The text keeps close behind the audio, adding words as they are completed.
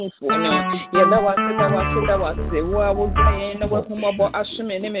for no. Yeah, that was it. Well, we're going to work about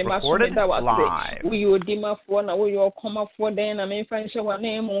Ashman and Mashman. That was it. We would dimmer for now. We all come up for then. I mean, find one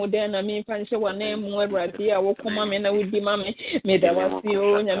name more than I mean, find one name more. Right here, I will come on and I will be mammy. Me, that was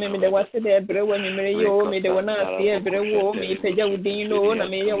you. I mean, there was there, but when you marry you, me, they were not here, but me, Peja would be no, and I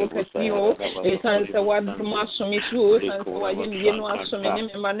may have a you. It's answer what Mashman is yours, and so I didn't know Ashman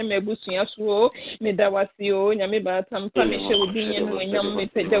and Madame Busia. Me, that was you. I mean, but I'm punished with being when young me.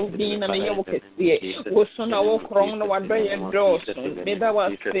 Dawdina me yawkesi wo so na wo kron na wadɔyɛ dɔɔso meda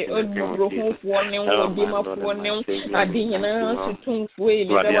wase ɔdubrohufo ne wɔdimafo ne ade nyinaa sotumfo yi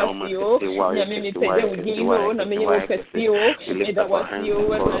meda wase o nyame mepɛgya wo din o na meyɛ wɔkɛsi o meda wase o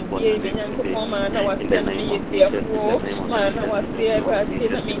wɔnadeɛ me nyankopɔn maa na wase na meyɛ tiafoɔ maa na wase ɛkase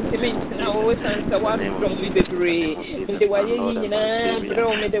na mentimi ntena o ɛsiane sɛ woadɔm me bebree mede wayɛ yi nyinaa berɛ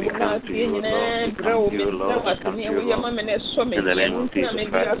wo mede wo naaseɛ nyinaa berɛ wo meda wase ne woyɛ ma me na ɛsɔ me deɛ ntina mede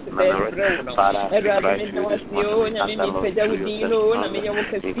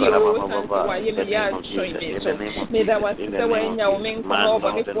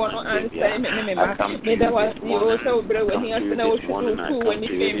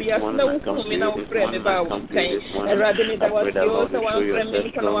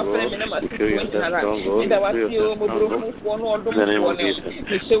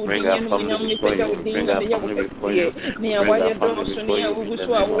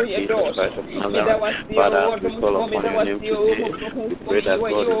Father, we call upon your name today. We pray that God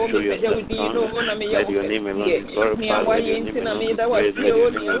will show yourself strong. Let your name alone be glorified. Let your name alone be praised. Let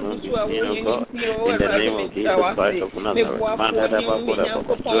your name alone be seen, O God. In the name of Jesus Christ of Nazareth. In the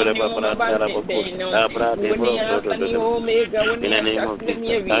name of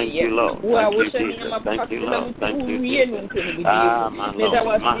Jesus. Thank you, Lord. Thank you, Jesus. Thank you, Lord. Thank you, Jesus.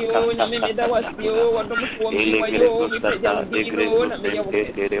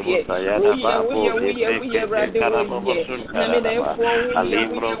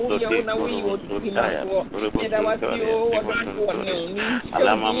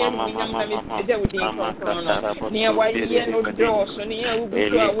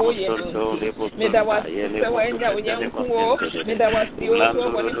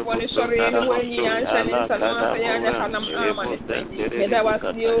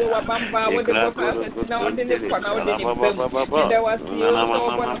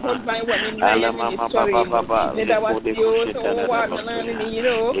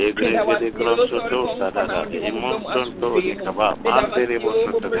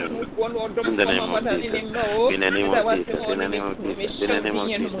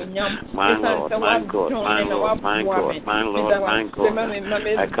 My Lord, my God, my Lord, my God, my Lord, my God,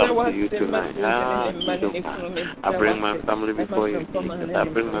 I come to you tonight. I bring my family before you. I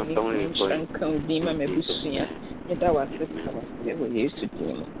bring my family before you.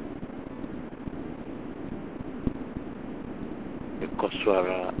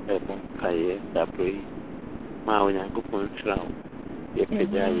 Koswara ebon kaye dabre ma onyankopon trawo ye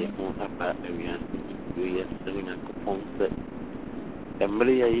peja ye ho aba awia ye onyankopon se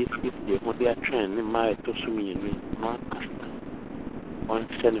emre ya yisi ye ho dia twen ne ma etosumi ni ma kasa on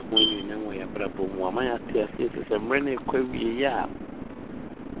se ne ho ni na wo ya brabo mu amaya te ase se emre ne kwawie ya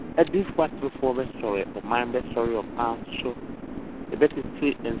this what before be sorry o man be sorry o pa so e better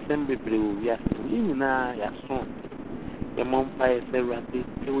see ensem bebre wo ya ni na ya so the Mompire Serati,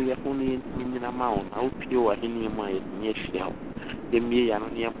 we are only in a mount, out pure in your mind, near shell. The me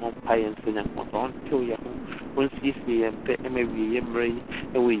and near Mompire and Senna on till your home, once you see and pay every embrace,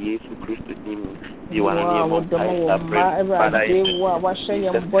 and we use to Christ demon. You are near Mompire, but I was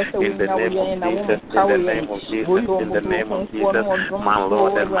saying, in the name of Jesus, in the name of Jesus, my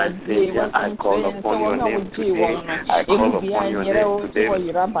Lord and my Savior, I call upon your name today. I call upon your name today. I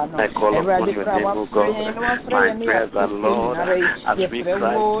call upon your name, O God. My prayers are Lord, as we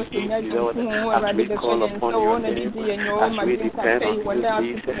cry to you, Lord, as we call upon your name, as we depend on you,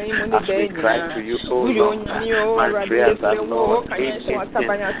 Jesus, as we cry to you, O Lord, my prayers are Lord, anything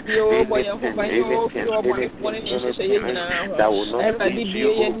that will not please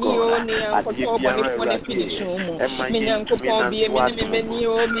you, O God, as you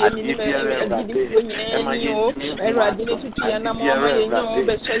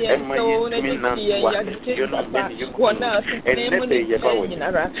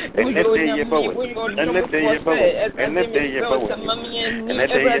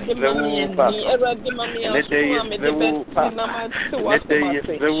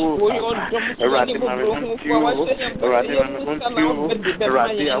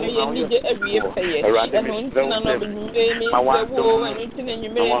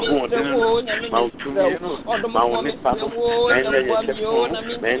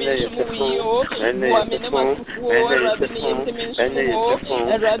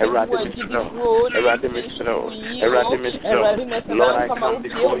Lord, I come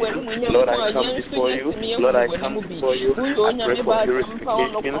before you. Lord, I come before you. Lord, I come before you. I pray for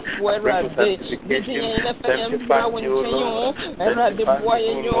purification. I pray for sanctification. Sanctify me, O Lord. Sanctify me,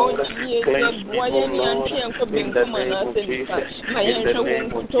 O Lord. Cleanse me, O Lord. In the name of Jesus. In the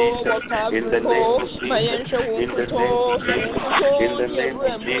name of Jesus. In the name of Jesus. In the name of Jesus. In the name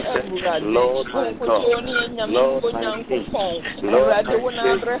of Jesus. Lord, my God. Lord, my King. Lord, my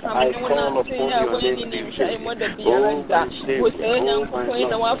Savior. I call upon your name this day. Oh, my Savior. Oh, my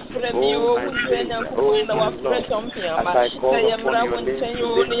Lord. Oh, my Savior. Oh, my Lord. As I call upon your name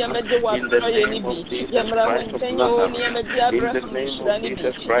today, in the name of Jesus Christ of Nazareth, in the name of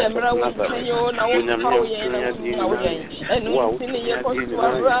Jesus Christ of Nazareth,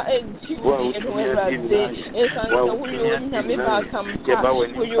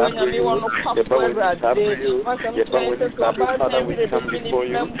 Father, we come before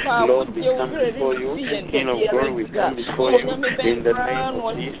you. Lord, we come before you. King of glory, we come before you. In the name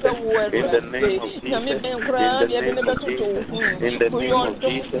of Jesus. In the name of Jesus. In the name of Jesus. In the name of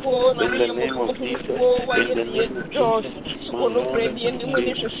Jesus. In the name of Jesus. In the name of Jesus. My Lord and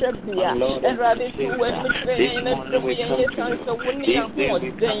Savior. My Lord and Savior. This morning we come to you. This day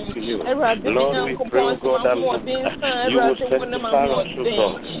we come to you. Lord, we pray, O God, that Lord, you will sanctify us, O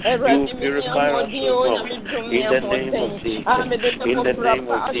God. You will purify us, O God. In the name of Jesus. In the name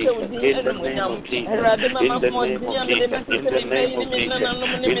of Jesus. In the name of Jesus. In the name of Jesus. In the name of Jesus.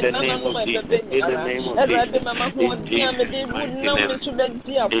 In the name of Jesus. In the name of Jesus. In Jesus' mighty name.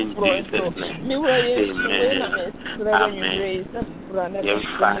 In Jesus' name. Amen. Amen.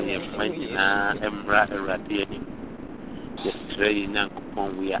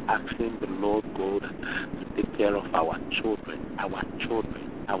 We are asking the Lord God to take care of our children, our children,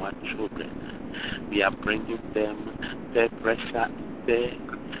 our children. We are bringing them, their pressure is there.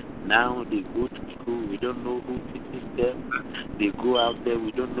 Now they go to school, we don't know who teaches them. They go out there,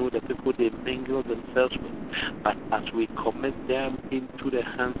 we don't know the people they mingle themselves with. But as we commit them into the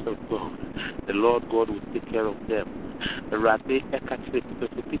hands of God, the Lord God will take care of them. The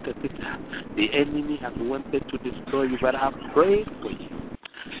enemy has wanted to destroy you, but I have prayed for you.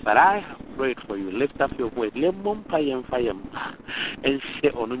 But I have prayed for you. Lift up your voice. Let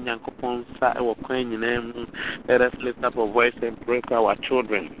us lift up our voice and pray for our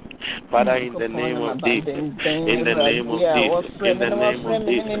children. Father, in the name of Jesus, in the name of Jesus, in the name of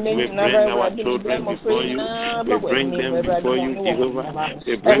Jesus, we bring our children before you. We bring them before you, Jehovah.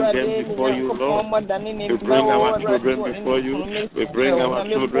 We bring them before you, Lord. We bring our children before you. We bring our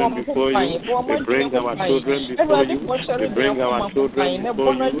children before you. We bring our children before you. We bring our children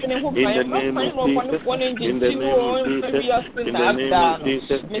before you. In the name of Jesus, in the name of Jesus, in the name of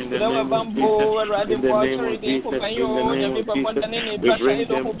Jesus, in the name of Jesus, in the name of Jesus, in the name of Jesus, we bring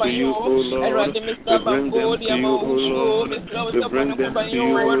them to you, O Lord. We bring them to you, O Lord. We bring them to you, O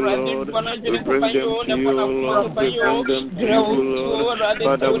Lord. We bring them to you, O Lord. We bring them to you, O Lord.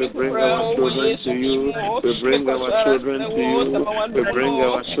 Father, we bring our children to you. We bring our children to you. We bring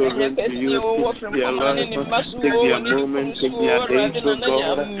our children to you. Take their life, take their moments, take their days, O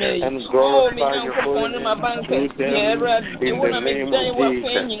God, and glorify your holy name through them. In the name of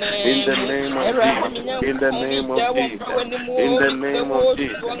Jesus. In the name of Jesus. In the name of Jesus. In the name of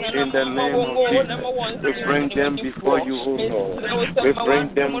Jesus. In the name of Jesus. We bring them before you, O Lord. We bring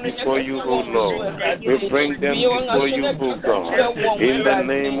them before you, O Lord. We bring them before you, O God. In the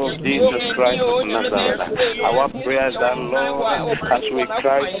name of Jesus Christ of Nazareth. Our prayers are, Lord, as we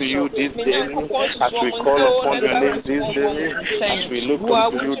cry to you this day, as we call upon your name this day, as we look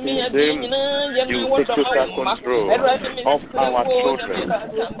unto you this day, you take total control of our children,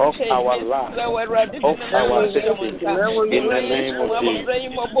 of our lives, of our destiny. In the name of Jesus.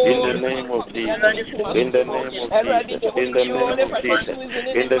 In the name of Jesus. In the name of Jesus. In the name of Jesus.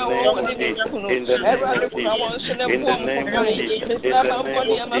 In the name of Jesus. In the name of Jesus. In the name of Jesus. In the name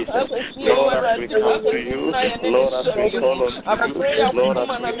of Jesus. Lord, as we come to you, Lord, as we call on you, Lord, as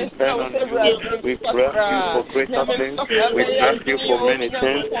we depend on you, we trust you for greater things. We trust you for many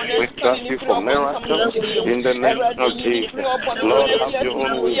things. We trust you for miracles. In the name of Jesus. Lord, have your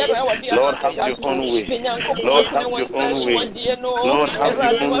own way. Lord, have your own way. Lord, have your own way. Lord, have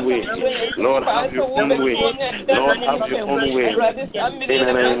your own way. way. Lord, have your own way. Lord, have your own way. In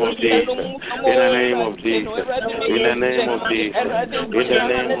the name of Jesus. In the name of Jesus. In the name of Jesus. In the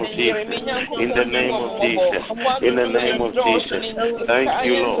name of Jesus. In the name of Jesus. In the name of Jesus. Thank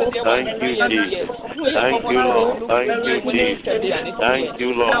you, Lord. Thank you, Jesus. Thank you, Lord. Thank you, Jesus. Thank you,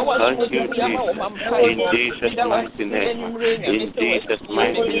 Lord. Thank you, Jesus. In Jesus' mighty name. In Jesus'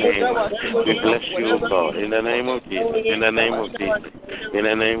 mighty name. We bless you, God. In the name of Jesus. In the name of Jesus. In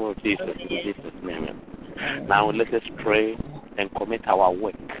the name of Jesus. In Jesus' name. Now let us pray and commit our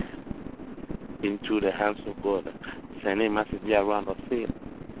work into the hands of God. Send a message around us. Say,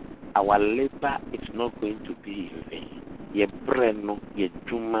 our labor is not going to be in vain. Ye breno, ye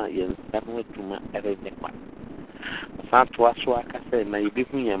juma, ye nsano juma, erenepa. Santo aswaka say, na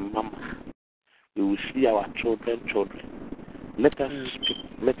yibihu ye mama. We will see our children. Let us speak,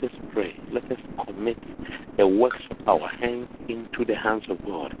 let us pray, let us commit the works of our hands into the hands of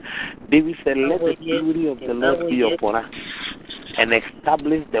God. David said, let the glory of the Lord be upon us and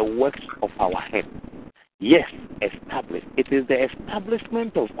establish the works of our hands. Yes, establish. It is the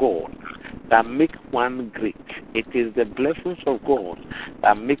establishment of God that make one great. It is the blessings of God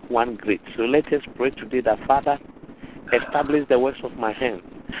that make one great. So let us pray today that, Father, establish the works of my hands.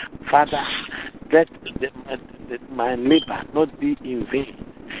 Father, let my labor not be in vain.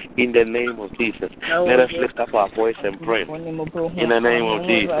 In the name of Jesus. Let us lift up our voice and pray. In the name of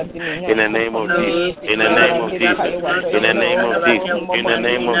Jesus. In the name of Jesus. In the name of Jesus. In the name of Jesus. In the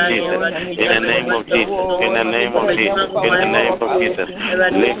name of Jesus. In the name of Jesus. In the name of Jesus. In the name of Jesus.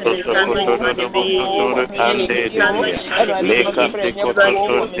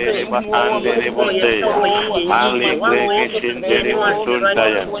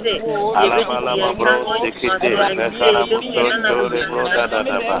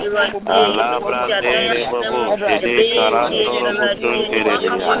 Alabra tere babu tede karantoro mutuntere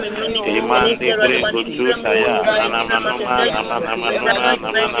dia imandi grego tutaya nanamanuma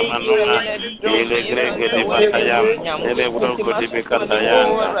ele grego de bataya ele brogo de bekataya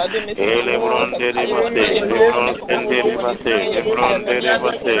ele bronde de bate bronde de bate bronde de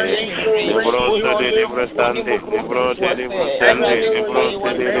bate bronde de brastande bronde de brastande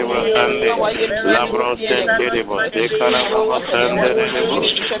bronde de brastande la bronde de bate karama brande de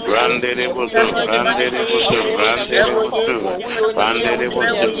Grande de Bosu, Grande de Bosu, Grande de Bosu, Grande de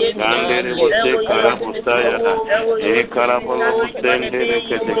Bosu, Grande de Bosu, Carabustaya, E Carabolo, Sende de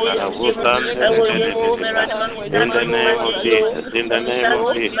Kete Carabustande, in the name of Jesus, in the name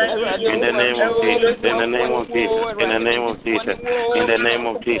of Jesus, in the name of Jesus, in the name of Jesus, in the name of Jesus, in the name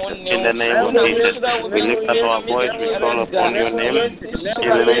of Jesus, in the name of Jesus, we lift up our voice, we call upon your name, in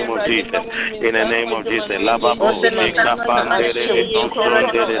the name of Jesus, in the name of Jesus, Lababo, Kapande de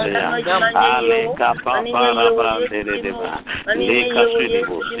Ale kapa para brande de ba. Leka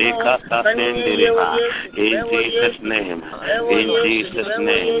sudibo. Leka tasende de ba. In Jesus' name. In Jesus'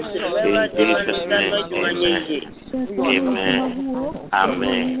 name. In Jesus' name. Amen.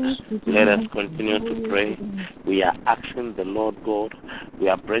 Amen. Let us continue to pray. We are asking the Lord God. We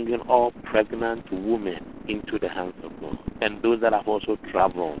are bringing all pregnant women into the hands of God. And those that have also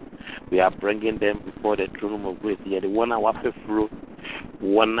traveled, we are bringing them before the throne of grace. Yeah, the one our fruit.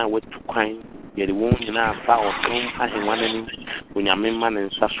 One hour to coin, yet the woman in our power from having one enemy. When your man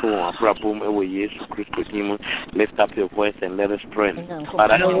and Sasso or Brabum away, yes, Christ, lift up your voice and let us pray.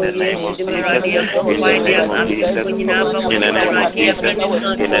 Father, in the name of Jesus, in the name of Jesus, in the name of Jesus,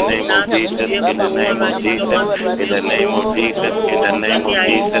 in the name of Jesus, in the name of Jesus, in the name of Jesus, in the name of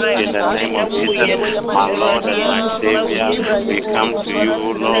Jesus, in the name of Jesus, my Lord and my Savior, we come to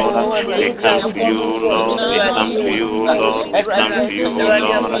you, Lord, we come to you, Lord, we come to you, Lord, we come to you,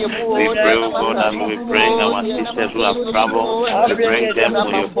 Lord. We pray, God, that we bring our sisters who have traveled, we bring them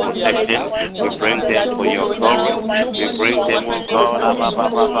for your protection, we bring them for your glory, we bring them, oh God,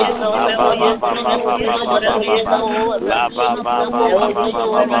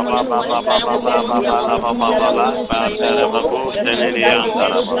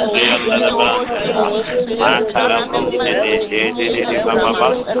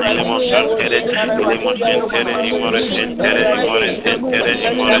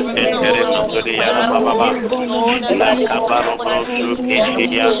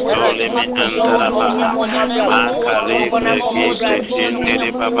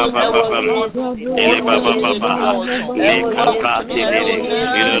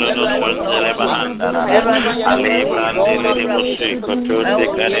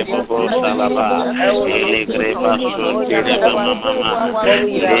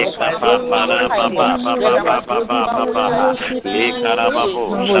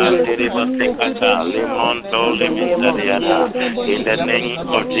 Kata, Limonto, Limitadiana, in the name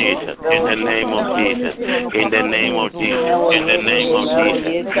of Jesus, in the name of Jesus, in the name of Jesus, in the name of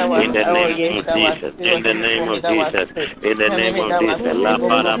Jesus, in the name of Jesus, in the name of Jesus, in the name of Jesus, La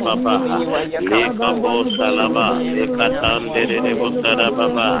Para Baba, Lekabo Salaba, Lekatan de Bosada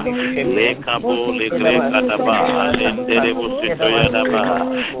Baba, Lekabo, Legre Kataba, and Derebo Sitoyadaba,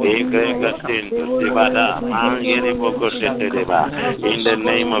 Egre Gatin, Sivada, Angere Boko Seteba, in the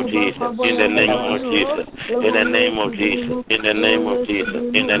name of Jesus, in the name of Jesus, in the name of Jesus, in the name of Jesus,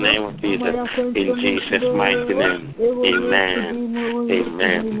 in the name of Jesus, in Jesus' mighty name. Amen.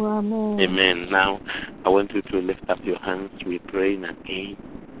 Amen. Amen. Now, I want you to lift up your hands. We pray again.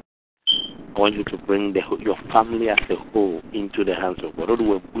 I want you to bring your family as a whole into the hands of God.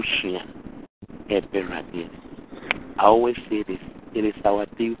 I always say this. It is our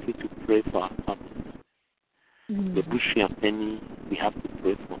duty to pray for our family. The Bushy and Penny, we have to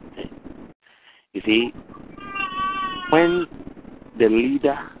pray for them. You see, when the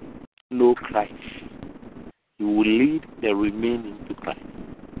leader knows Christ, he will lead the remaining to Christ.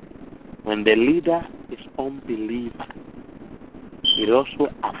 When the leader is unbeliever, it also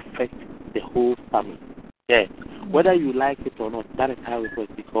affects the whole family. Yes, whether you like it or not, that is how it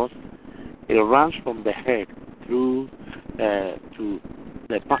works, because it runs from the head through to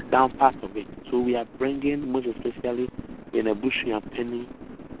the down part of it. So we are bringing, most especially in a Bushy and Penny,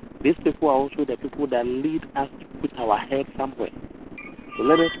 these people are also the people that lead us to put our head somewhere. So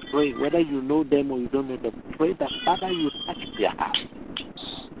let us pray, whether you know them or you don't know them, pray that Father, you touch their heart,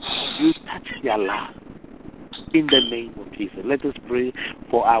 you touch their life. In the name of Jesus, let us pray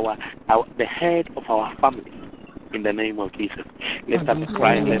for the head of our family. In the name of Jesus, lift up a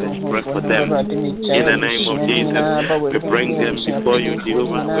cry. Let us pray for them. In the name of Jesus, we bring them before you,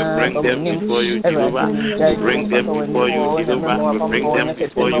 Jehovah. We bring them before you, Jehovah. We bring them before you, Jehovah. We bring them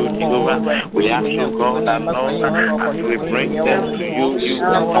before you, Jehovah. We ask you, God, that Lord, as we bring them to you, you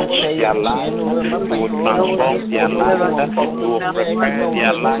will touch their lives. You will transform their lives. You will prepare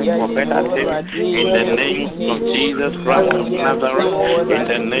their lives for better things. In the name of Jesus Christ of Nazareth. In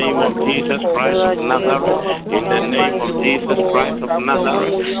the name of Jesus Christ of Nazareth. In the name of Jesus Christ of Nazareth.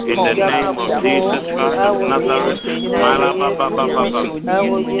 In the name of Jesus Christ of Nazareth. In the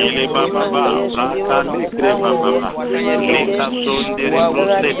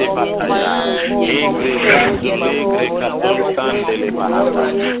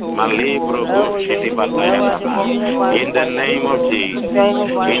name of Jesus. In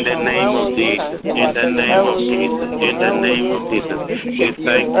the name of Jesus. In the name of Jesus. In the name of Jesus. We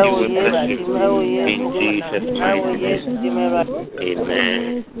thank you. We bless you. In Jesus' mighty name.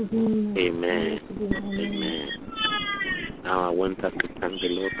 Amen. Amen. Amen. Now I want us to thank the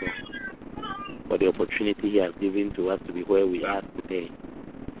Lord God for the opportunity He has given to us to be where we are today.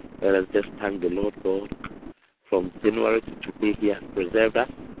 Let us just thank the Lord God. From January to today, He has preserved us.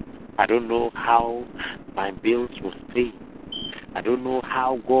 I don't know how my bills will stay. I don't know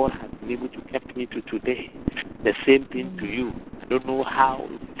how God has been able to keep me to today. The same thing to you. I don't know how,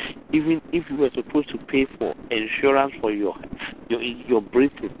 even if you were supposed to pay for insurance for your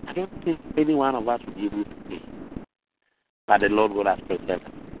breathing, I don't think any one of us will be able to pay. But the Lord God has preserved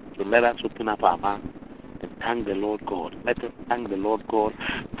us. So let us open up our mouth and thank the Lord God. Let us thank the Lord God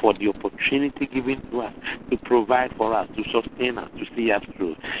for the opportunity given to us to provide for us, to sustain us, to see us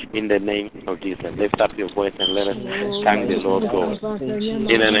through. In the name of Jesus. Lift up your voice and let us thank the Lord God.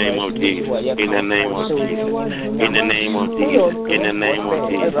 In the name of Jesus. In the name of Jesus. In the name of Jesus. In the name of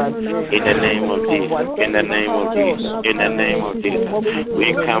Jesus. In the name of Jesus. In the name of Jesus. In the name of Jesus.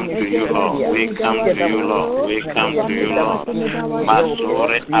 We come to you, Lord. We come to you, Lord. We come to you, Lord.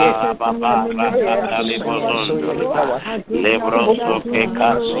 Masore Ababa Rakatali Lebroso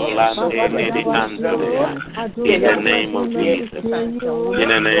Kekasulante Lady Andrea. In the name of Jesus. In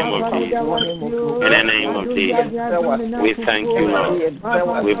the name of Jesus. In the name of Jesus. We thank you, Lord.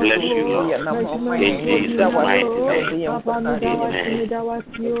 We bless you, Lord. In Jesus' mighty name. Amen.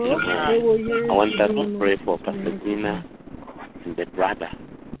 Amen. I want us to pray for Pastor Gina and the brother.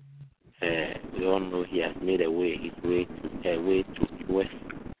 We all know he has made his way to US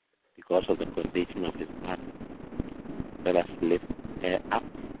because of the condition of his brother. Let us lift up.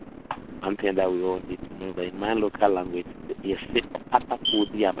 One thing that we all need to know that in my local language, is Papa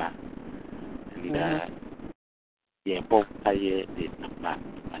Pudiaba. And the above the number.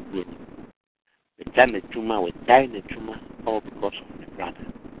 The Janet Tuma with Janet Tuma, all because of the brother.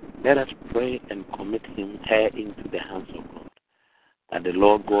 Let us pray and commit her into the hands of God. That the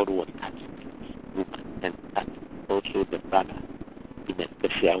Lord God will touch this woman and touch also the brother in a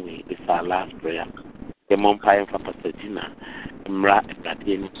special way. This is our last prayer. The Mompire for Pastor Gina, Mra and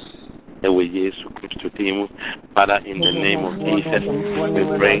Radiani. Jesus Christ, Father, in the name of Jesus, we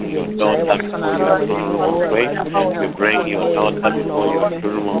bring your daughter before your throne room of grace. We bring your daughter before your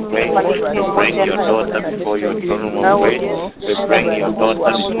throne room of grace. We bring your daughter before your throne room of grace. We bring your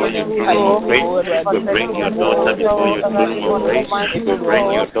daughter before your throne room of grace. We bring your daughter before your throne room of grace. We bring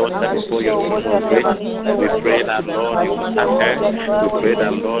your daughter before your throne room of grace. We pray that, Lord, you will touch her. We pray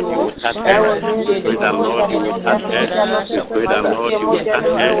that, Lord, you will touch her. We pray that, Lord, you will touch her. We pray that, Lord, you will touch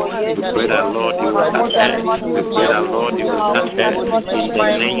her. We pray that, Lord, you will touch her. We pray that, Lord, you will touch her. In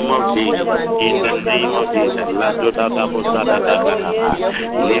the name of Jesus. In the name of Jesus. La doda da bosada da da da.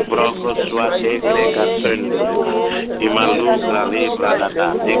 Libro coswate grega sende. Imalubra libra da da.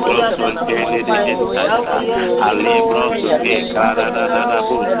 Libro sontele de insada. A libro suke kada da da da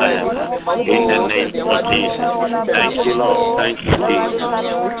bosaya. In the name of Jesus. Thank you, Lord. Thank you, Jesus.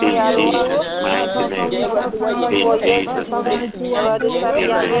 In Jesus' mighty name. In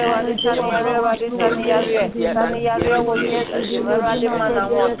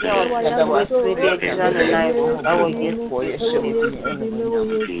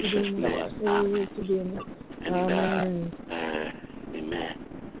Jesus' name. Amen.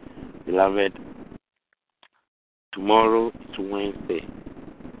 Beloved, tomorrow is Wednesday.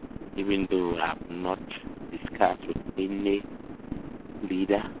 Even though I have not discussed with any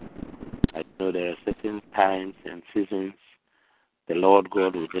leader, I know there are certain times and seasons the Lord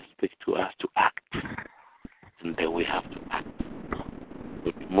God will just speak to us to act, and then we have to act.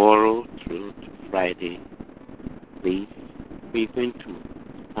 So tomorrow through to Friday, please, we're going to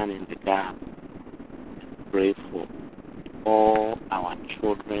stand in the gap and pray for all our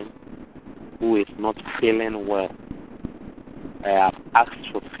children who is not feeling well. I have asked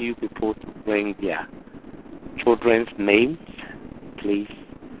for few people to bring their children's names, please.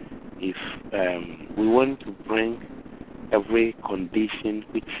 If we want to bring every condition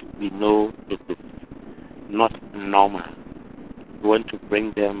which we know it is not normal, we want to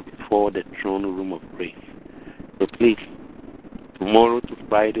bring them before the throne room of grace. So please, tomorrow to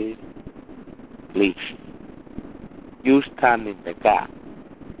Friday, please, you stand in the gap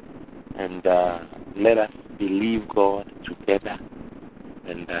and let us believe God together.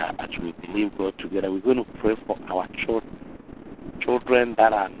 And as we believe God together, we're going to pray for our children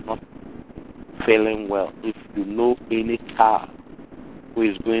that are not feeling well. If you know any child who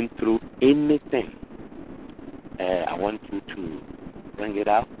is going through anything, I want you to bring it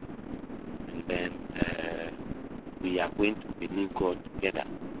up, and then we are going to believe God together.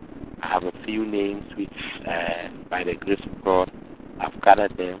 I have a few names which, by the grace of God, I've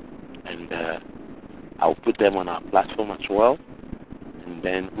gathered them, and I'll put them on our platform as well. And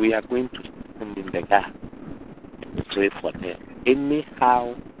then we are going to stand in the gap and pray for them.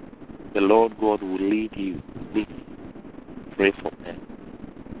 Anyhow the Lord God will lead you, please pray for them.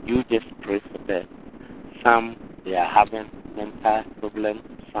 You just pray for them. Some, they are having mental problems.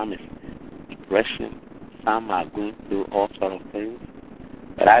 Some is depression. Some are going through all sorts of things.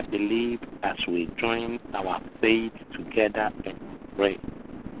 But I believe as we join our faith together and pray,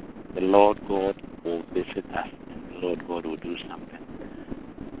 the Lord God will visit us, and the Lord God will do something.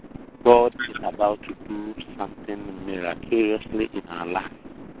 God is about to do something miraculously in our life.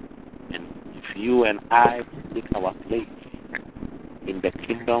 And if you and I take our place in the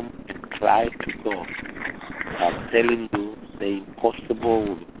kingdom and cry to God, I'm telling you, the impossible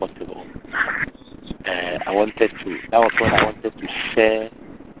will be possible. That was what I wanted to share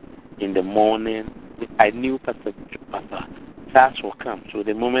in the morning. I knew Pastor Charles will come. So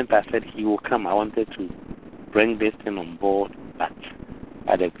the moment I said he will come, I wanted to bring this thing on board. But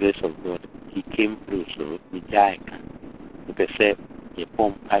by the grace of God, he came through. So we jack. They said, "You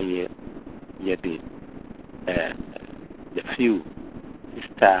pump aye, you did." The few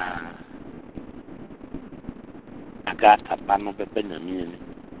Sister Agatha Pano Benjamin,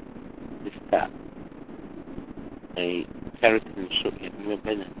 Sister a charity show in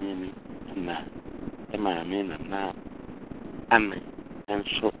Benjamin, Emma Mina now, Anna, and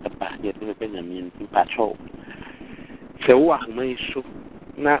so about yet Benjamin in patrol. So, what may show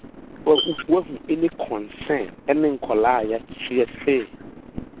now wasn't any concern, and then Colaya, she say,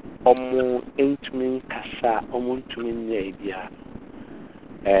 Omo ain't me Cassa, Omo to me,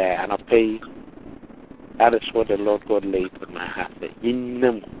 and I pay. That is what the Lord God laid on my heart. In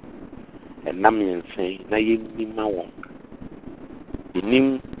them, and Namian say, Nayin Nimawon. The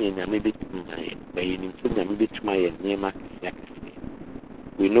name in a minute, by in my name.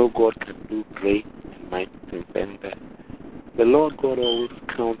 We know God can do great and mighty things, and the Lord God always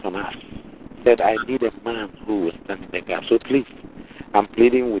counts on us. Said, I need a man who will stand in the gap. So please, I'm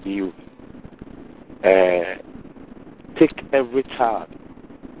pleading with you. Take every child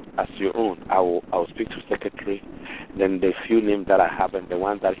as your own. I'll speak to secretary. Then the few names that I have and the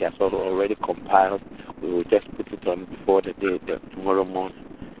ones that he has already compiled, we will just put it on before tomorrow morning.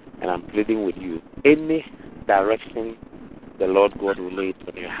 And I'm pleading with you, any direction the Lord God will lay it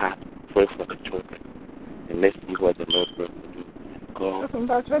on your heart, pray for the children. And let's see what the Lord God will do. God.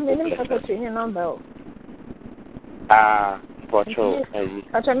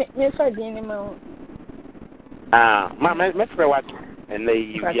 And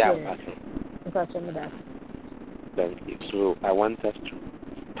thank you. So I want us to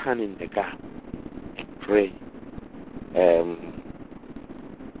stand in the gap and pray. And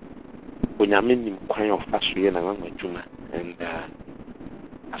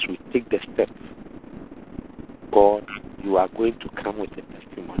as we take the step, God, you are going to come with a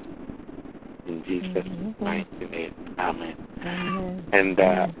testimony. In Jesus' mighty name. Amen. And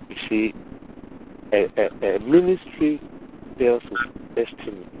you see, a ministry deals with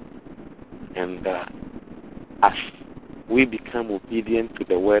destiny. And as we become obedient to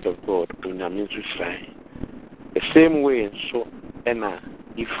the word of God, the same way, and so, and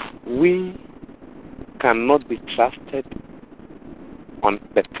if we cannot be trusted on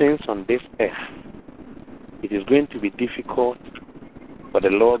the things on this earth, it is going to be difficult for the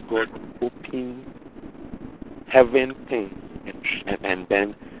Lord God to open heaven things and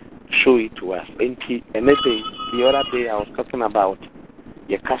then show it to us. And the other day I was talking about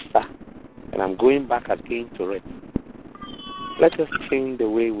Yakasta, and I'm going back again to it. Let us change the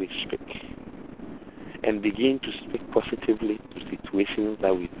way we speak and begin to speak positively to situations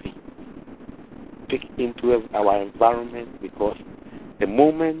that we see. Speak into our environment, because the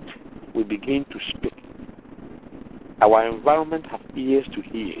moment we begin to speak, our environment has ears to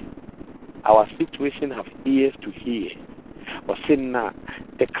hear. Our situation has ears to hear. Or say na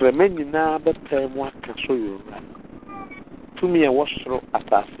the Kremenina Betemwa can show you. To me, I was through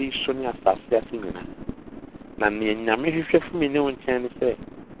Atasi, Sonia Sassiatina. Nanyami, if me no one can say,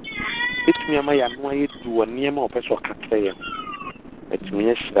 it's me, my annoyed to a near more person can say. It's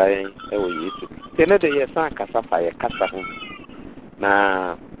me, saying, oh, yes. Tell the yes, I can sapphire, Cassa.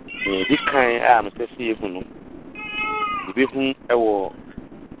 Now, this kind I am to see you.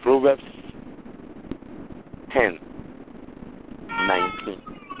 Proverbs 10:19.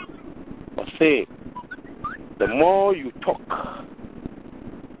 Or say, the more you talk,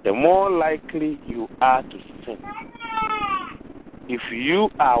 the more likely you are to sin. If you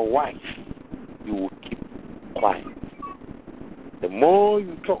are wise, you will keep quiet. The more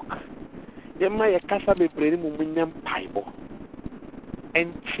you talk, you might casa be bringing muminyam paibo.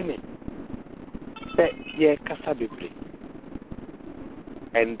 And chine, that ye casa be bring.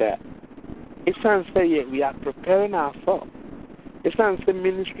 And it sounds say we are preparing ourselves. It sounds say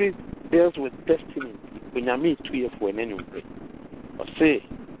ministry deals with destiny. When you meet 2 years for an annual break, or say,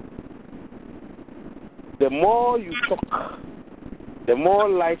 the more you talk, the more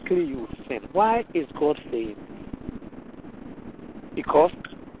likely you will sin. Why is God saying this? Because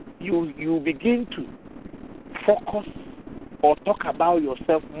you begin to focus or talk about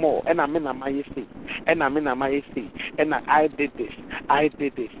yourself more. And I mean, I did this.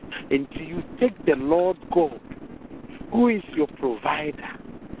 Until you take the Lord God, who is your provider,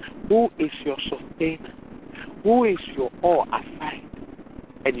 who is your sustainer, who is your all aside,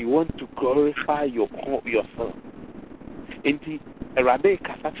 and you want to glorify yourself. Until Rabbi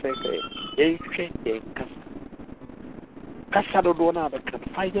Kasa said, Kasa don't know the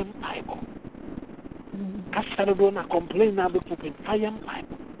fire Bible. Kasa don't know complain now the fire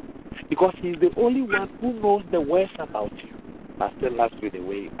Bible. Because he's the only one who knows the worst about you, but still loves you the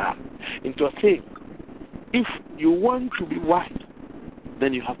way you are. Into a thing, if you want to be wise,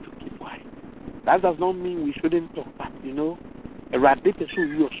 then you have to keep quiet. That does not mean we shouldn't talk, but a radical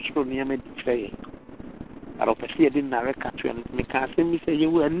you are so near me saying, I don't see it in the record to me. Can me say you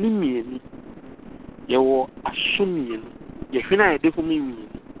were Nimian, you were assuming, you find it for me.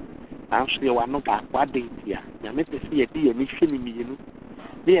 I'm sure you are not back. What day, dear? You may see a dear mission me,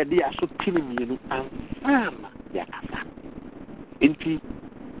 they are so killing me, and Sam, Yakasa. Inti,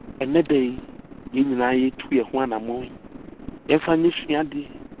 another day, you and I 2 years one among. If I miss Yadi,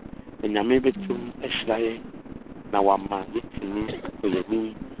 and you may be to Eshlay, now I'm with me, for your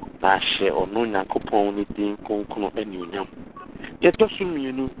knee, Nashe or no Nakopon, anything, Concono, and you know. Yet, also,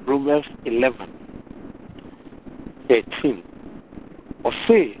 Proverbs 11:13. Or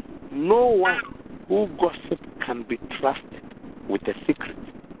say, no one who gossip can be trusted with a secret,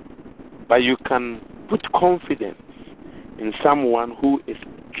 but you can put confidence in someone who is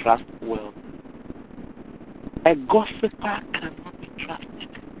trustworthy. A gossiper cannot be trusted.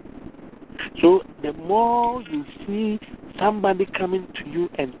 So the more you see somebody coming to you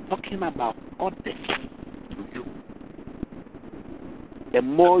and talking about others to you, the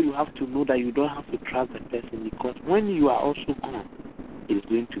more you have to know that you don't have to trust the person, because when you are also gone, it is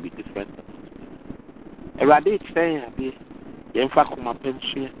going to be different. Erade saying, it's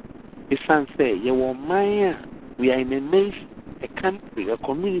say, we are in a nation, a country, a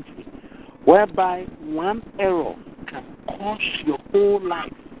community, whereby one error can cost your whole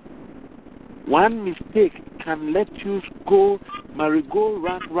life. One mistake can let you go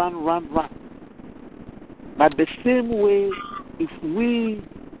run. But the same way, if we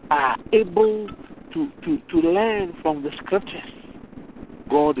are able to learn from the scriptures,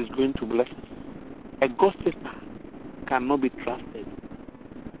 God is going to bless us. A gossiper cannot be trusted.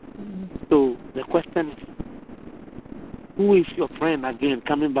 So the question is, who is your friend again,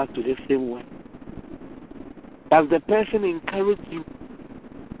 coming back to the same way? Does the person encourage you?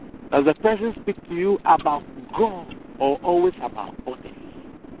 Does the person speak to you about God or always about others?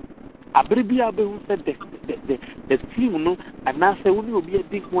 Abribia who said the team, no, and I say, when you be a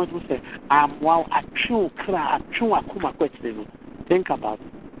big one who say, wow, akuma question. Think about it.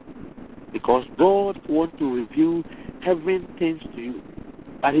 Because God wants to reveal heaven things to you.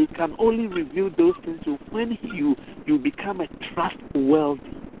 But He can only reveal those things to you when you become a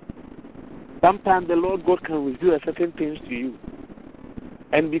trustworthy. Sometimes the Lord God can reveal certain things to you.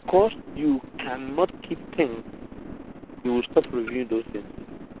 And because you cannot keep things, you will stop reviewing those things.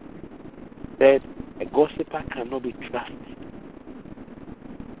 That a gossiper cannot be trusted.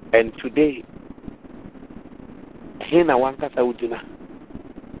 And today, Hena Wankasa Udina,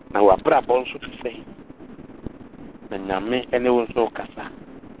 now we are also to say, Name anyone so Kasa,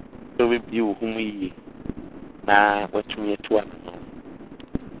 so we view whom we now what me to one.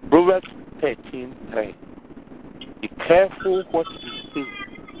 Proverbs 13:3. Be careful what you say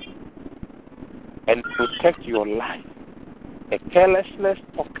and protect your life. A carelessness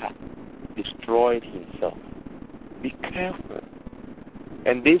talker destroyed himself. Be careful.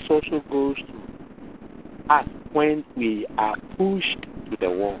 And this also goes to us when we are pushed to the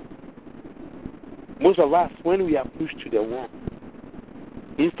wall. Most of us, when we are pushed to the wall,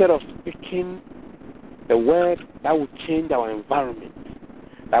 instead of speaking the word that will change our environment,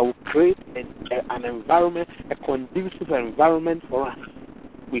 that will create an environment, a conducive environment for us,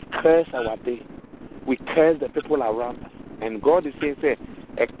 we curse our day. We curse the people around us. And God is saying,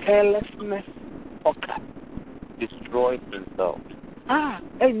 a carelessness talker destroyed himself.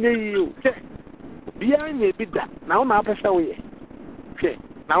 And you, behind me, be that. Now, my person,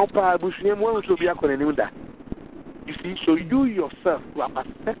 now, Bushim wants to be a connection. You see, so you yourself, you have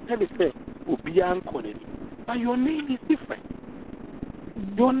accepted the Obian Koneni. But your name is different.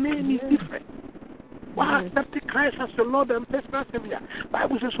 Your name is different. Why accept Christ as your Lord and personal Savior?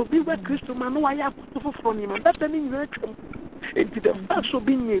 Bible says, so be where Christo man, no, I have to from him. And that's an invention. And to the fact of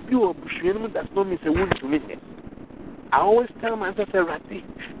being a view of Bushim, that's not mean a wound to me. I always tell myself, Rati,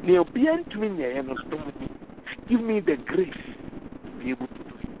 near being to me, and give me the grace to be able to do it.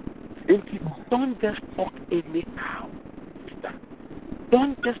 And don't just talk anyhow.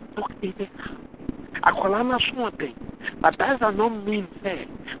 Don't just talk anyhow. I call on a small thing, but that does not mean say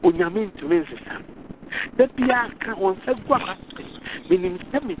when you mean to me, son. That the aka on Sagua, meaning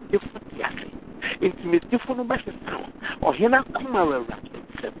semi different yaki, intimate different message sound, or Hina Kuma rat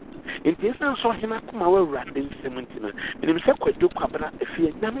in in this answer, Hina Kuma rat in Sementina, and himself could do Cabana if he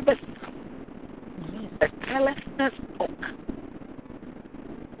had done best. A carelessness talk.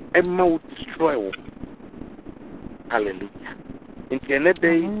 And mouth destroy. Hallelujah. In the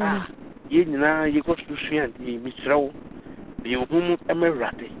day, you go to see and Mr. The whom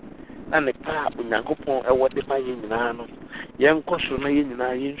emerati, and the pap in Yankopon, and what the Mayan Nano, young Cosuna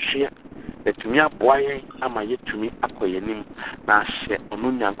in share, that to me a boy, am I yet to me a coyanim, now share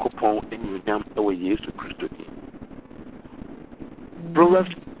on Yankopon, and you jump away years to Christo.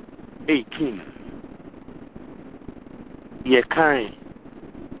 Proverbs 18. Ye kind.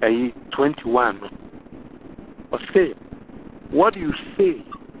 21. Or say, what you say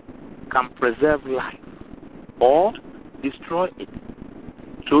can preserve life or destroy it.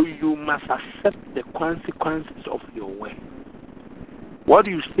 So you must accept the consequences of your way. What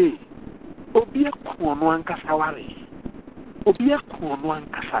do you say? Obia kuonwan kasawari. Obia kuonwan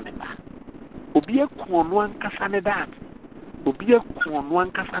kasaneba. Obia kuonwan kasanedat. Obia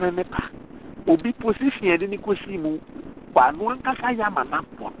kuonwan kasanepa. Obi position yedini kwesimu. Kwa nuanka saya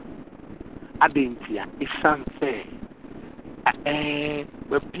manapo adentia isanse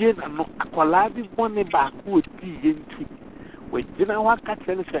we bien no akwala bi bone ba ku oti yenti we gina waka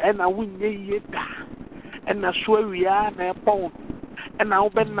tene se na wunye yeda na so awia na epon na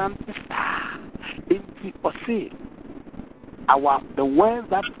obenante sa enti ose the words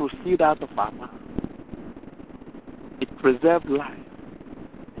that proceed out of our mouth, it preserves life,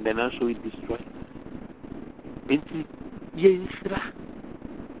 and then also it destroys. Into Yensra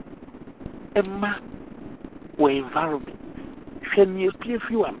Emma or environment. Can you pay if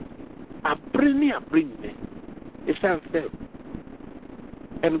you want? I bring me. It sounds said.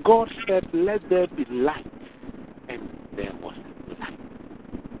 And God said, let there be light. And there was light.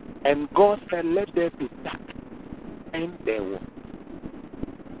 And God said, let there be dark. And there was.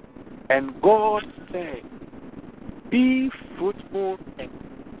 And God said, be fruitful and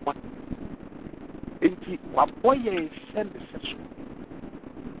multiply. Into what boy and send the session.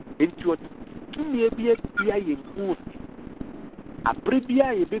 Into a 2 year be a good. A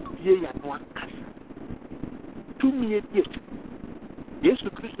bribia a bit ye and 1 casa. 2 years. Jesus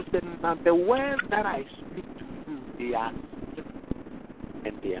Christ said, now the words that I speak to you, they are spirit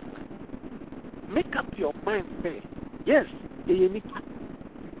and they are mind. Make up your mind, say, yes, they are me.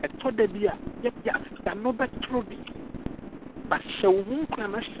 And told the dear, yep, they're not better through this. But show who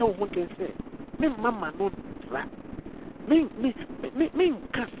can I show who can say, me, mamma, no, right? Me,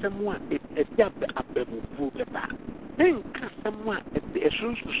 cast someone a jab at the move back. Me, cast someone at the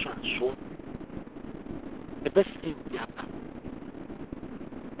essence of the best thing, yeah.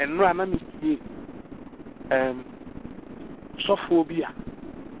 And run and see sophobia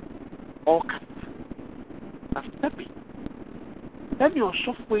or cat. That's then your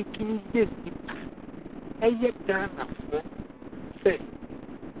software can get yet done for say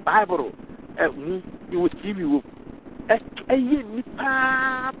Bible you will give you a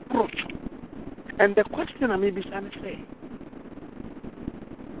nipa approach. And the question I may be trying to say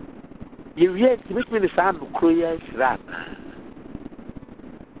you yet make me the sound of Korea is that.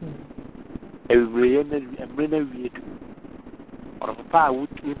 Every and bring a weed or a power would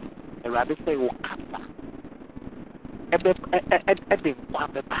keep a rabbit say, oh, Kappa. Ebbing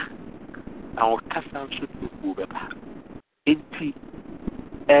Quabeba. Our Cassan should be Ubeba. Inti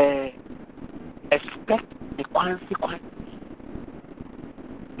expect a consequence.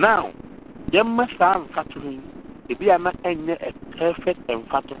 Now, Yamma sound factoring, if we are not any a perfect and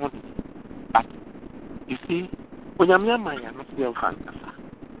factoring. But you see, when Yamma, I am not your fantasy.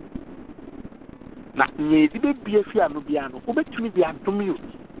 Na nyedi be bia fi anu bia no obetumi bia adom yo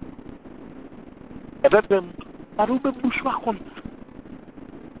ebebem adu be bushu akon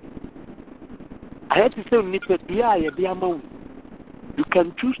I had to say nipa bia ya bia ma you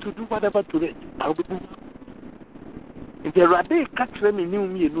can choose to do whatever to it adu be in the rade katre me niu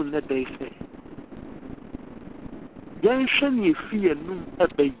mi enu na dey say yan hwe ni fi enu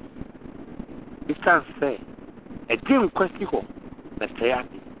ebe it can say a game question ho na say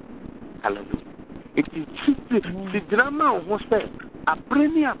hallelujah. It is the drama who said, a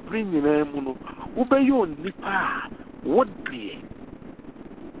premier muno, Ubayon Nipa, what be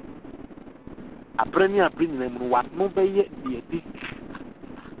a premier muno, what no bay yet be a dick.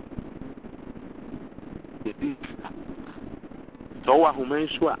 So a woman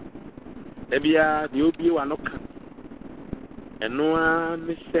swa, Ebia, the Obi Wanoka, and no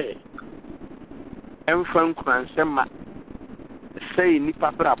one say, and Frank and Sema say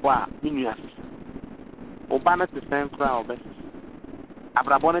Nipa Braba, Minias. Obana to send crowd best.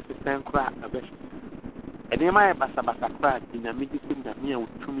 Abrabona to send crowd best. And in my basa crowd in a medicine that me with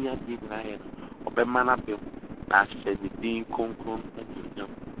 2 years in my head, or be man up, I said the Dean Concon and you.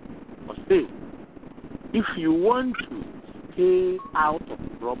 Or say, if you want to stay out of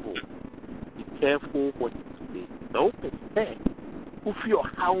trouble, be careful what you say. The open say, who feel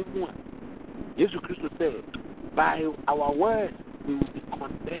how much. Jesus Christ said, by our words we will be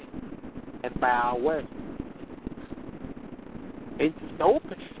condemned, and by our words. And the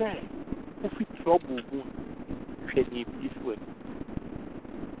open say, if we trouble you, can you be sweet?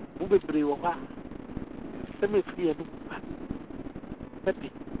 Who be brave or what? Some free and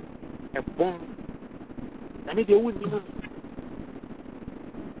happy. A bomb. I mean, they wouldn't even.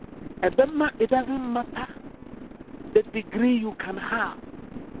 And then it doesn't matter the degree you can have.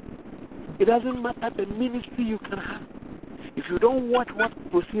 It doesn't matter the ministry you can have. If you don't watch what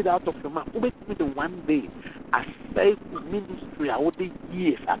proceed out of your mouth, wait me the one day. I say ministry, I would be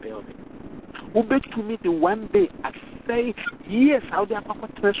years about it. Wait to me the one day. I say years out there, Papa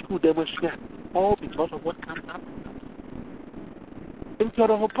school demonstration, all because of what can happen. Into the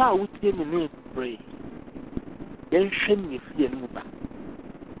hopa with him in name pray. Then shame me fear no back.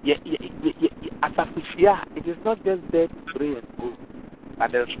 As a fisher, it is not just there to pray and go,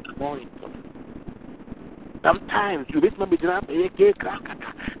 but there's more into it. Sometimes you maybe drop a cake,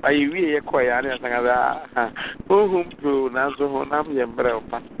 but you really acquire anything. Oh, whom to Nazo Honam Yambra.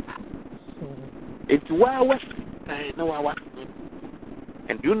 It's why I know I was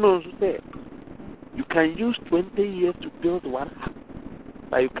And you know, you can use 20 years to build one house,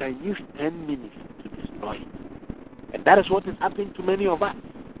 but you can use 10 minutes to destroy it. And that is what is happening to many of us.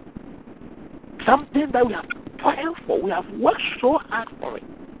 Something that we have toiled for, we have worked so hard for it.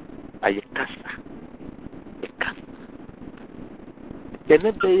 But you can't. The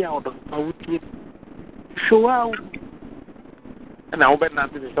day out of power show out. And I'll bet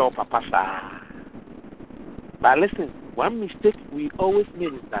nothing is all Papa. But listen, one mistake we always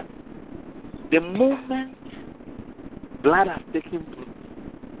make is that the moment blood has taken place,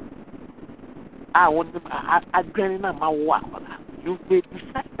 you may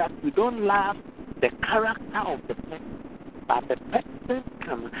decide that you don't love the character of the person, but the person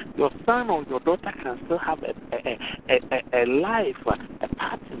can, your son or your daughter can still have a life, a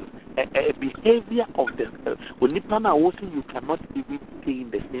pattern, a behavior of the when you cannot even stay in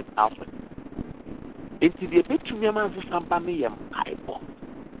the same house. Until the bit to me, man, somebody am Bible.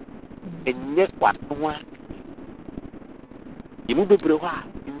 And yet, what one you move a brewer,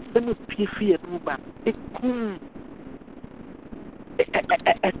 instead of PF and move back, a coon,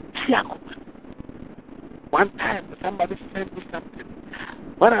 a tiago. One time, somebody sent me something.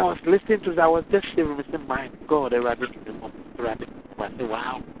 When I was listening to it, I was just shivering and saying, my God, I said,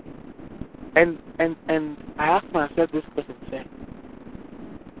 wow. And I asked myself this question, said,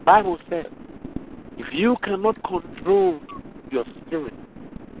 Bible said, if you cannot control your spirit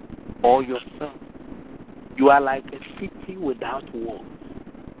or yourself, you are like a city without walls.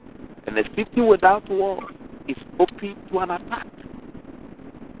 And a city without walls is open to an attack.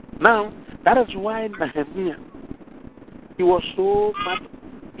 Now, that is why Nehemiah, he was so much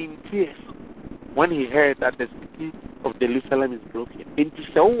in tears when he heard that the city of Jerusalem is broken. And he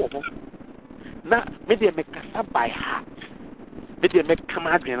said, now, maybe I make by heart. Maybe I make come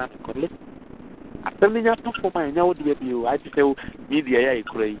out and I listen. After me, I talk for my now, dear, I just say, media, I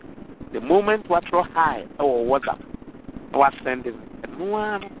cry. The moment what throw high or WhatsApp, what sending,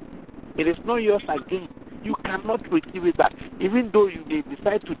 it is not yours again. You cannot retrieve it back, even though you may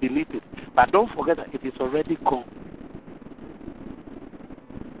decide to delete it. But don't forget that it is already gone.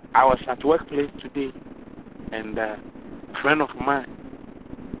 I was at workplace today, and a friend of mine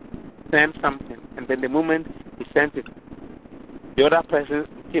sent something, and then the moment he sent it, the other person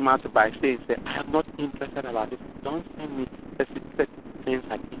came out by saying, I am not interested about this. Don't send me specific things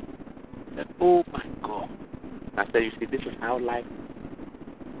again. I said, oh my God. I said, you see, this is how life is.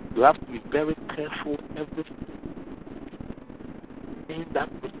 You have to be very careful every thing that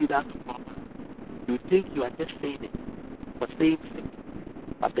proceeds out of your mouth. You think you are just saying it for saying it,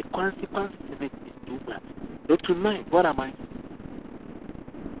 but the consequence in it is too much. So tonight, what am I saying?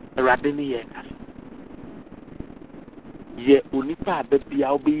 Radini Yekas. Ye unipa baby,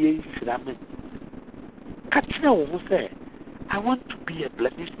 I'll be a shaman. Katina will say, I want to be a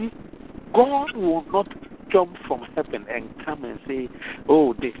blessing. You see, God will not jump from heaven and come and say,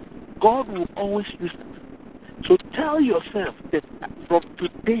 oh, this. God will always use it. So tell yourself that from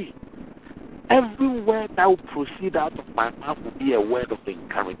today, every word that will proceed out of my mouth will be a word of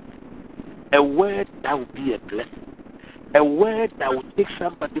encouragement, a word that will be a blessing, a word that will take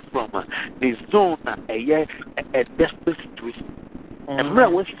somebody from the zone a desperate situation. And when I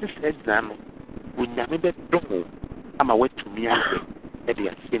was said, when you made a door, I'm away to me, and they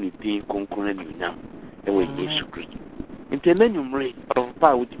are saying being concurrent you now, the way Jesus Christ. Until then, you may or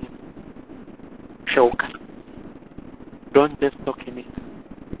power with you. Don't just talk in it.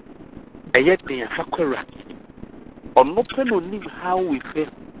 And yet they are correct. On open on him how we feel,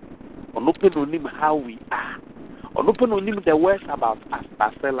 on open on him how we are, on open on him the words about us,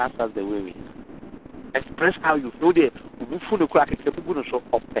 as well as the way we are. Express how you feel there. We move the crack except we don't show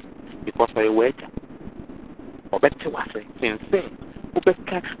up because of a word. Or better was it, sincere.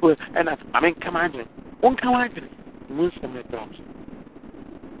 And I mean, come on, one come on, moves from the dogs.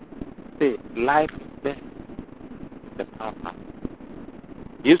 Say, life is death, the power.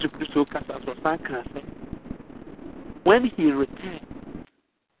 Jesus Christ will cast us from when he returned,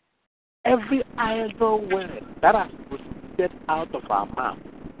 every idle word that has proceeded out of our mouth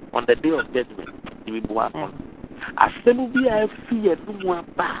on the day of judgment, he will be one on. As some be I fear no one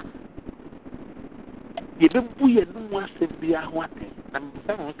back. You don't be a no one said be a one, and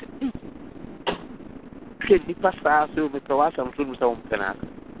someone can eat. Nipa stars will make a was some soon some penal.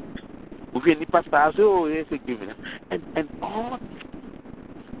 We Nipa stars, oh, yes, a given. And all.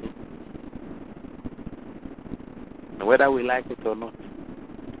 Whether we like it or not,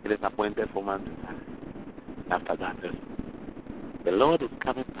 it is appointed for man to die. After that, the Lord is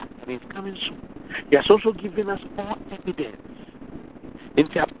coming back, and He's coming soon. He has also given us all evidence. In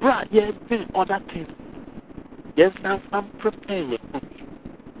the abroad, yes, other things. Yes, I'm preparing.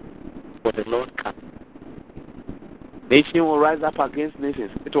 for the Lord comes. Nation will rise up against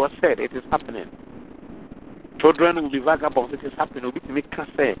nations. It was said, it is happening. Children will be vagabonds. It is happening. Obi to make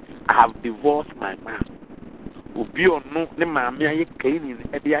say, I have divorced my man. Obi or no, the man me came in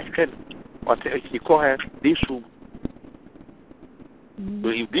the action. Or she call her this woman. So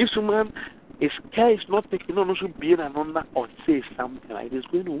if this woman is care is not taking on, also being another or say something like this,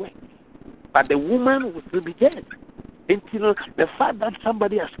 going to work. But the woman will still be dead. And you know, the fact that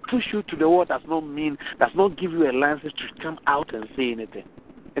somebody has pushed you to the wall does not give you a license to come out and say anything.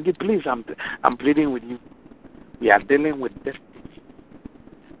 And please, I'm pleading with you. We are dealing with destiny.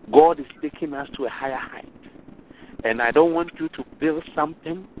 God is taking us to a higher height. And I don't want you to build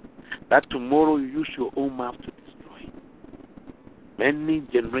something that tomorrow you use your own mouth to destroy. Many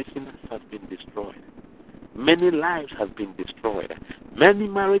generations have been destroyed. Many lives have been destroyed. Many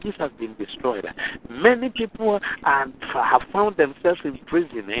marriages have been destroyed. Many people have found themselves in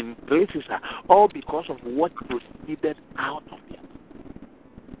prison and places, all because of what proceeded out of them.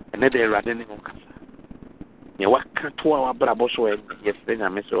 And then they are running on cancer. You walk to our braboso yesterday,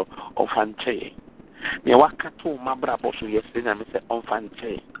 I said, on Fanche. You walk to my braboso yesterday, I said, on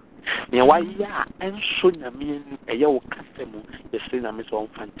Fanche. You why, ya, and soon I mean, a young customer yesterday, I said, on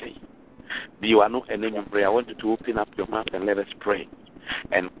Fanche. You are not an enemy. I want you to open up your mouth and let us pray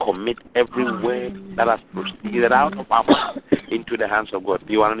and commit every word that has proceeded out of our mouth into the hands of God.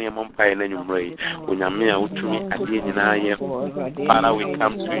 You are not a pray. Father, we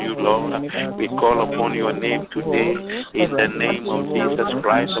come to you, Lord. We call upon your name today in the name of Jesus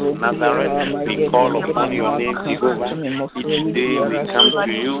Christ of Nazareth. We call upon your name, Jehovah. Each day we come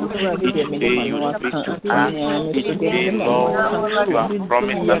to you. Each day you speak to us. Each day, Lord, you have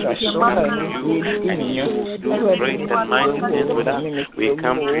promised us we should come to you and you will do great and mighty things with us. We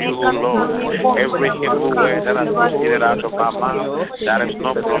come to you, O Lord. Every evil word that has proceeded out of our mouth that is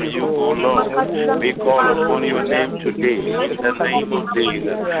not from you, O Lord. We call upon your name today in the name of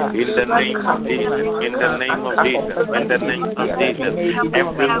Jesus. In the name of Jesus. In the name of Jesus. In the name of Jesus.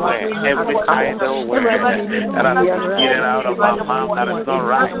 Every word, every idle word that has proceeded out of our mouth that is not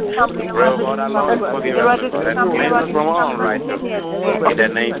right. We pray, O God, Lord, forgive us and cleanse us from all unrighteousness. In the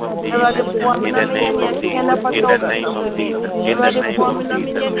name of Jesus. In the name of Jesus. In the name of Jesus. In the name of Jesus. In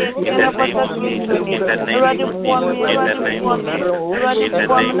the name of Jesus. In the name of Jesus. In the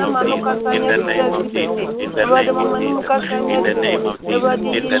name of Jesus. In the name of Jesus. In the name of Jesus. In the name of Jesus. In the name of Jesus.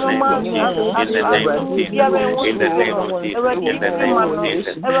 In the name of Jesus. In the name of Jesus. In the name of Jesus. In the name of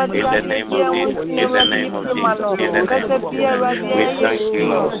Jesus. In the name of Jesus. In the name of Jesus. In the name of Jesus. We thank you,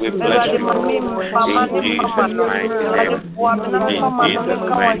 Lord. We bless you, Lord. In Jesus' mighty name. In Jesus'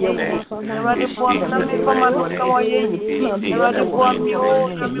 mighty name. In Jesus' mighty name. In Jesus' mighty name.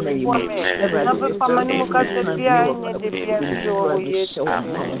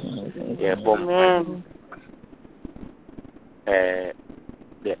 Amen.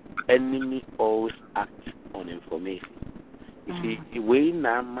 The enemy always acts on information. You see, the way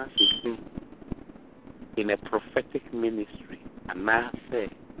Nama is in a prophetic ministry, and now say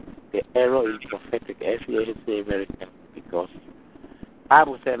the error in prophetic, I say very careful, because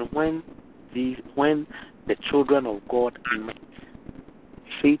Bible said when the children of God met,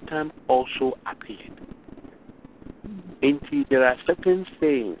 Satan also appeared. And there are certain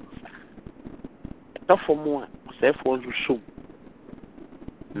sayings. Not for more, say for you so.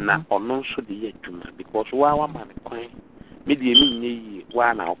 Na ono so de yetuma, because wa man kwan me de me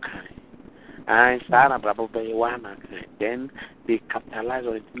wa na okan. And Sarah brabo be wa na kan. Then they capitalize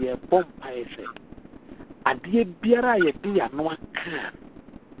on it. Ye bomb pie say. Ade biara ye bi ano aka.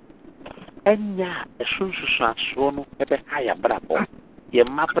 Enya esunsusu aso no ebe haya brabo. Ye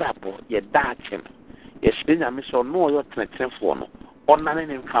mabrabo, ye dachen. Ye spinya me so no yo tenetefo no. Onane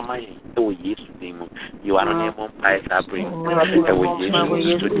ne mfama ye ewo Yesu dimu. You are on your empire bring ewo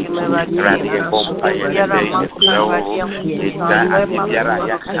Yesu to dimu. Radi ye empire ye be so ita biara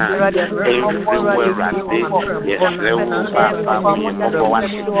ya kan. Everywhere radi ye rewo papa ye mobo wan.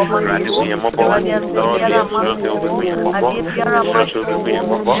 Radi ye mobo wan. Lord ye so ye mobo. So ye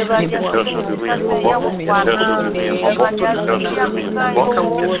mobo.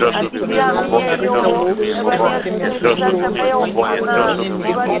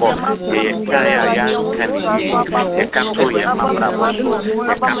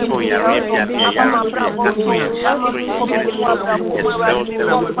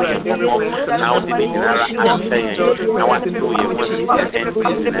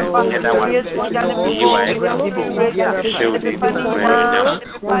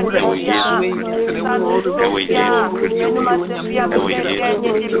 So ye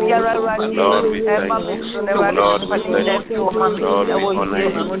Lord, we thank you. Lord, we bless you. Lord, Lord, we honor you.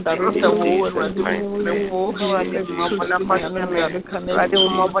 In Jesus' mighty name.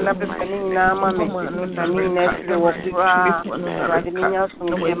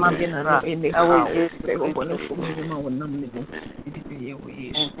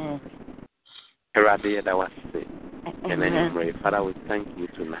 Father, we thank you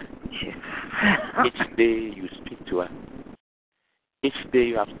tonight. Each day you speak to us. Each day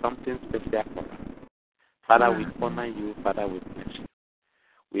you have something special for us. Father, we honor you. Father, we bless you.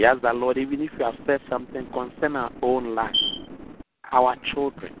 We ask the Lord, even if you have said something concerning our own life, our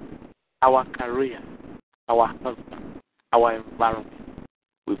children, our career, our husband, our environment,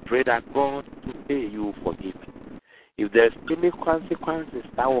 we pray that God, today you will forgive us. If there's any consequences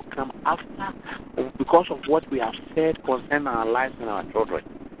that will come after, because of what we have said concerning our lives and our children,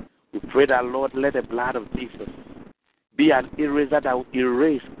 we pray that, Lord, let the blood of Jesus be an eraser that will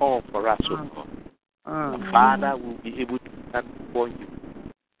erase all for us, O God. Father, will be able to stand before you.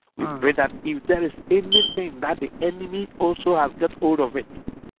 We pray that if there is anything that the enemy also has got hold of it,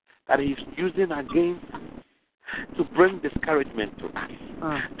 that he's using against us to bring discouragement to us,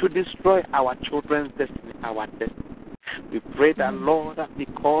 to destroy our children's destiny, our destiny. We pray that, Lord, that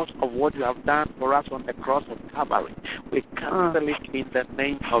because of what you have done for us on the cross of Calvary, we cancel it in the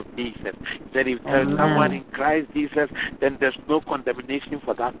name of Jesus. That if there is someone in Christ Jesus, then there's no condemnation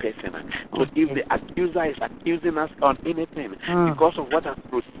for that person. So if the accuser is accusing us on anything because of what has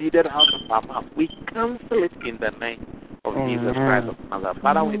proceeded out of our mouth, we cancel it in the name of Jesus Christ of Nazareth.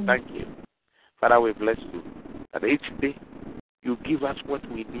 Father, we thank you. Father, we bless you. That each day you give us what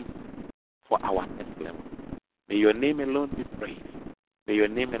we need for our next level. May your name alone be praised. May your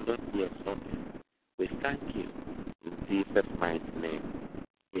name alone be exalted. We thank you in Jesus' mighty name.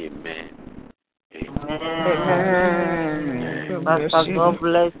 Amen. Amen. Pastor, God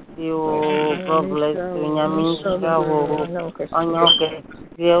bless you. God bless you. Nyamisha wo. Onyoke.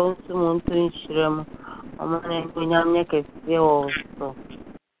 Zie umuntu nshiremu. Omane kunyamye kesi wo so.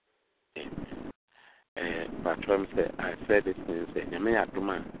 Patron said, I said this thing.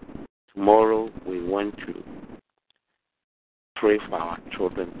 Tomorrow we want to pray for our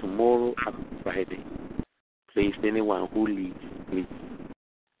children. Tomorrow after Friday, please, anyone who leads, please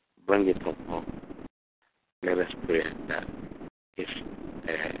bring it up home. Let us pray that it's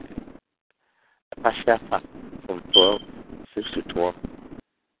a partial fast from 6 to 12.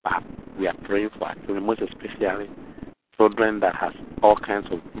 But we are praying for our children, most especially children that has all kinds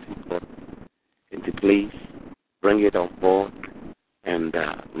of difficulties. And please bring it on board and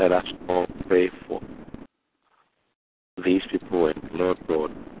let us all pray for these people and Lord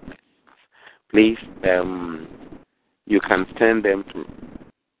God. Please, you can send them to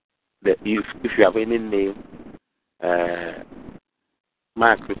if you have any name.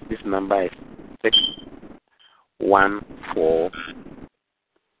 Mark, this number is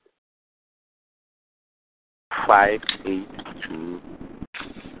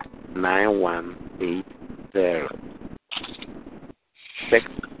 614-582-9180.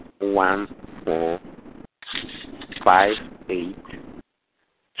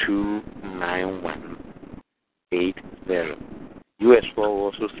 614-582-9180. US will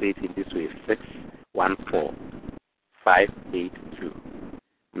also say it in this way: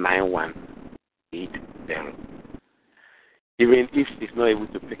 614-582-9180. Even if she's not able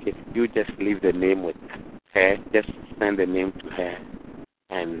to pick it, you just leave the name with her. Just send the name to her,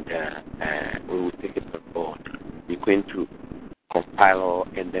 and we will take it on board. We're going to compile,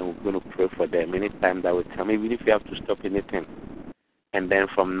 and then we're going to pray for them anytime that we come, even if you have to stop anything. And then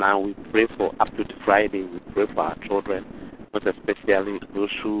from now, we pray for up to Friday. We pray for our children, but especially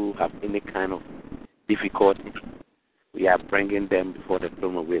those who have any kind of difficulty. We are bringing them before the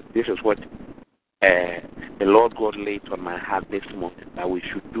throne of grace. This is what the Lord God laid on my heart this morning that we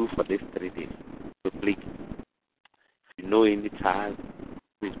should do for these 3 days. So please, if you know any child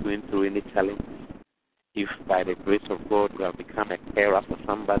who is going through any challenge, if by the grace of God you have become a carer for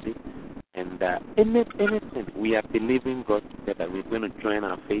somebody, and anything, we are believing God together. We're going to join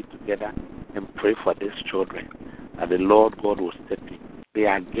our faith together and pray for these children, that the Lord God will step in. They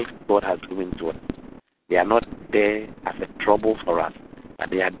are gifts God has given to us. They are not there as a trouble for us, but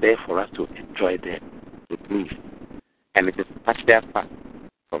they are there for us to enjoy them. So please, and it is partial fast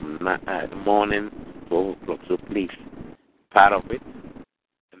from the morning to 12 o'clock. So please, part of it,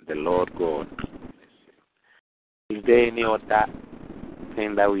 and the Lord God bless you. Is there any other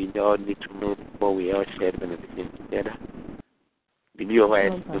thing that we all need to know before we all share the benefits together? Did you ever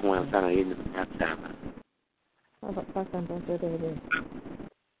ask the one son in that time? But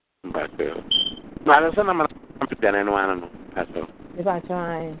no, I don't know. I'm to get anyone. If I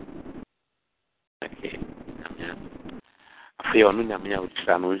try. Okay. Afei ɔno nyame a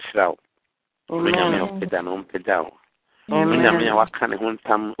ɔkyira no nhyira wo. Ɔno nyame a ɔpagya no ɔmpagya wo. Ɔno nyame a waka ne ho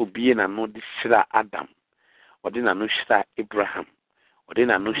ntam obie na no de hyira Adam. Ɔde na no hyira Abraham. Ɔde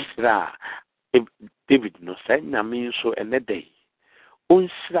na no hyira David no. Saa nyame nso ɛnɛ da yi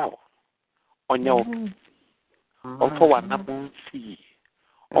ɔnhyira wo. Ɔnyɛ wo. Ɔmfa w'anabɔ nsi.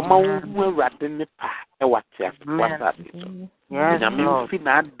 Ɔma wo hu Awurade ne pa ɛwɔ asase so. Nyame mfi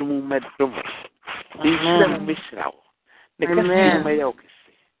n'adom mɛdom. Nhyira mu mɛhyira wo. Ne kɛse mu mɛyɛ wo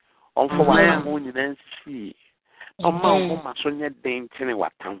kɛse. Ɔmfa w'anabɔ nyinaa nsi. Ɔma wo ma so nyɛ den kyene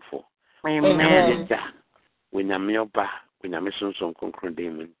w'atamfo. Nyame gya. Wenyame ọba, wenyame sonson konkron de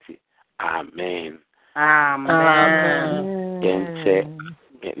mu nti. Amen.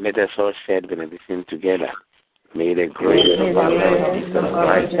 Let us all share the benediction together. May the grace of our Lord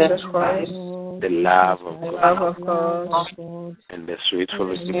Jesus Christ, the love of God, and the sweet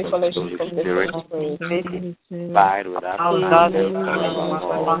fellowship of the Holy Spirit abide with us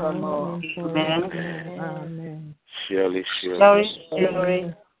forevermore. Amen. Surely.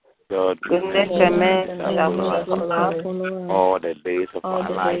 God, goodness and mercy shall follow all the days of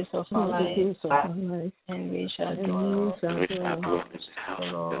our life, and we shall dwell in the house of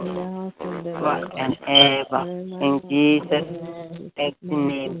the Lord forever and ever. In Jesus'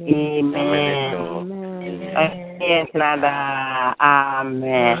 name, amen. Yes, Nada.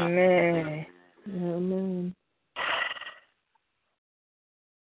 Amen. Amen.